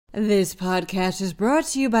This podcast is brought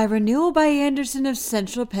to you by Renewal by Andersen of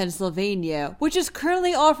Central Pennsylvania, which is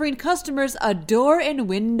currently offering customers a door and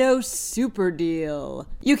window super deal.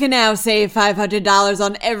 You can now save $500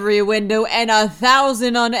 on every window and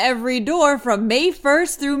 $1,000 on every door from May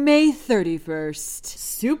 1st through May 31st.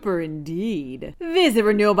 Super indeed. Visit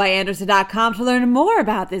renewalbyandersen.com to learn more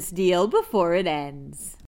about this deal before it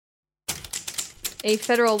ends. A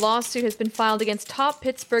federal lawsuit has been filed against top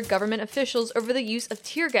Pittsburgh government officials over the use of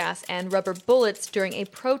tear gas and rubber bullets during a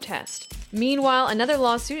protest. Meanwhile, another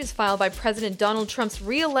lawsuit is filed by President Donald Trump's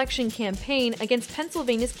re-election campaign against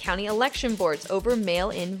Pennsylvania's county election boards over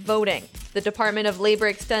mail-in voting. The Department of Labor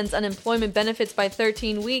extends unemployment benefits by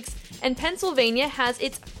 13 weeks, and Pennsylvania has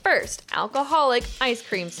its first alcoholic ice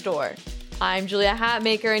cream store. I'm Julia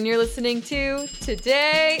Hatmaker, and you're listening to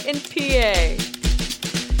Today in PA.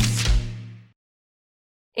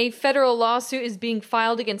 A federal lawsuit is being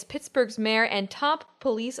filed against Pittsburgh's mayor and top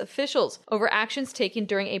police officials over actions taken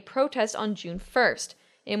during a protest on June 1st,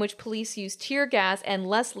 in which police used tear gas and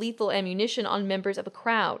less lethal ammunition on members of a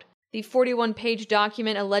crowd. The 41-page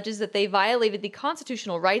document alleges that they violated the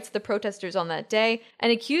constitutional rights of the protesters on that day and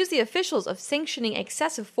accused the officials of sanctioning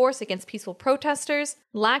excessive force against peaceful protesters,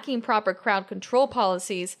 lacking proper crowd control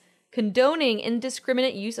policies, condoning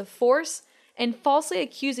indiscriminate use of force, and falsely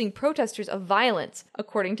accusing protesters of violence,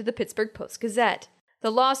 according to the Pittsburgh Post-Gazette.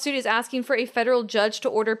 The lawsuit is asking for a federal judge to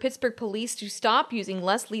order Pittsburgh police to stop using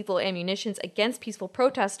less lethal ammunitions against peaceful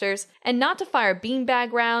protesters and not to fire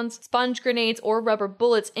beanbag rounds, sponge grenades, or rubber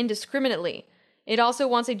bullets indiscriminately. It also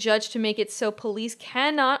wants a judge to make it so police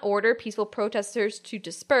cannot order peaceful protesters to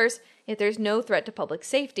disperse if there's no threat to public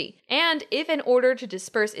safety, and if an order to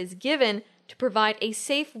disperse is given, to provide a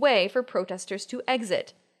safe way for protesters to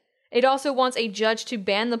exit. It also wants a judge to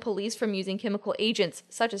ban the police from using chemical agents,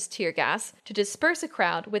 such as tear gas, to disperse a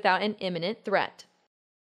crowd without an imminent threat.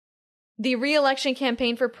 The re-election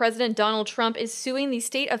campaign for President Donald Trump is suing the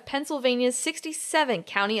state of Pennsylvania's 67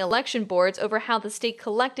 county election boards over how the state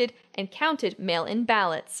collected and counted mail-in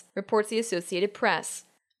ballots, reports the Associated Press.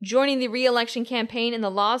 Joining the re-election campaign in the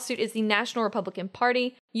lawsuit is the National Republican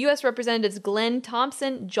Party, U.S. Representatives Glenn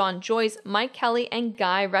Thompson, John Joyce, Mike Kelly, and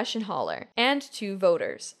Guy Reschenhaller, and 2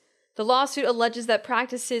 voters. The lawsuit alleges that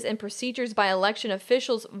practices and procedures by election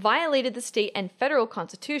officials violated the state and federal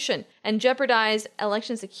constitution and jeopardized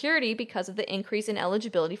election security because of the increase in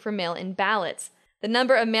eligibility for mail-in ballots. The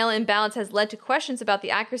number of mail-in ballots has led to questions about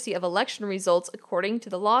the accuracy of election results, according to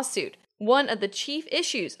the lawsuit. One of the chief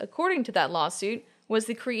issues, according to that lawsuit, was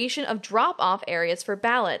the creation of drop-off areas for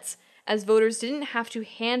ballots, as voters didn't have to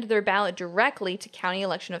hand their ballot directly to county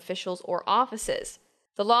election officials or offices.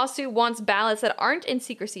 The lawsuit wants ballots that aren't in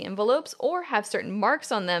secrecy envelopes or have certain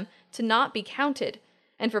marks on them to not be counted,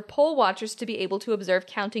 and for poll watchers to be able to observe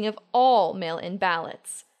counting of all mail-in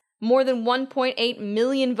ballots. More than 1.8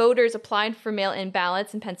 million voters applied for mail-in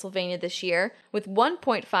ballots in Pennsylvania this year, with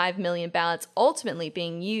 1.5 million ballots ultimately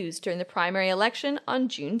being used during the primary election on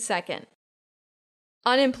June 2nd.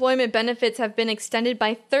 Unemployment benefits have been extended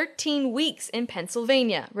by 13 weeks in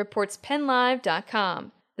Pennsylvania, reports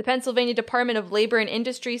PennLive.com. The Pennsylvania Department of Labor and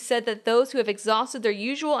Industry said that those who have exhausted their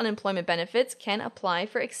usual unemployment benefits can apply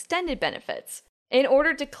for extended benefits. In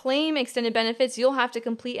order to claim extended benefits, you'll have to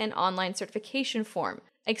complete an online certification form.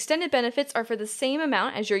 Extended benefits are for the same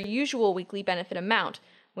amount as your usual weekly benefit amount,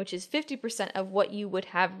 which is 50% of what you would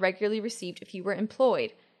have regularly received if you were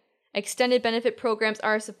employed. Extended benefit programs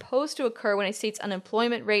are supposed to occur when a state's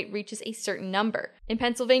unemployment rate reaches a certain number. In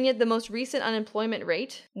Pennsylvania, the most recent unemployment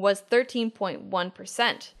rate was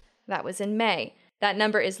 13.1%. That was in May. That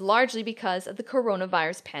number is largely because of the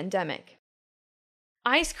coronavirus pandemic.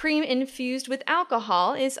 Ice cream infused with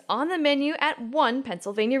alcohol is on the menu at one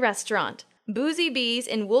Pennsylvania restaurant. Boozy Bees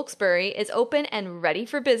in Wilkes-Barre is open and ready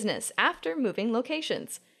for business after moving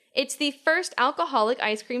locations. It's the first alcoholic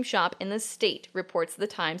ice cream shop in the state, reports the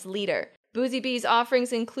Times Leader. Boozy Bees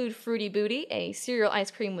offerings include Fruity Booty, a cereal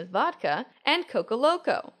ice cream with vodka, and Coco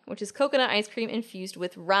Loco, which is coconut ice cream infused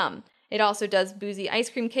with rum. It also does boozy ice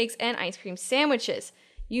cream cakes and ice cream sandwiches.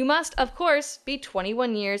 You must, of course, be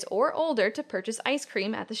 21 years or older to purchase ice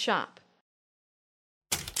cream at the shop.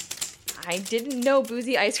 I didn't know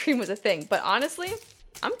boozy ice cream was a thing, but honestly,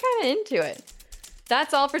 I'm kind of into it.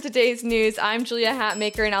 That's all for today's news. I'm Julia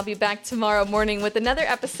Hatmaker, and I'll be back tomorrow morning with another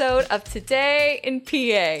episode of Today in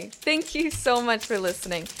PA. Thank you so much for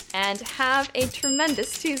listening, and have a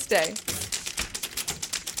tremendous Tuesday.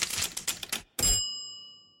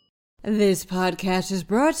 This podcast is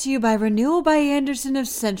brought to you by Renewal by Andersen of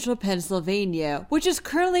Central Pennsylvania, which is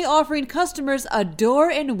currently offering customers a door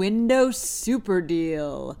and window super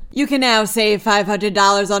deal. You can now save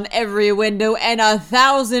 $500 on every window and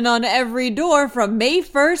 $1,000 on every door from May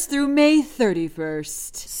 1st through May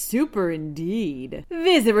 31st. Super indeed.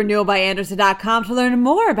 Visit renewalbyandersen.com to learn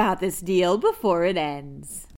more about this deal before it ends.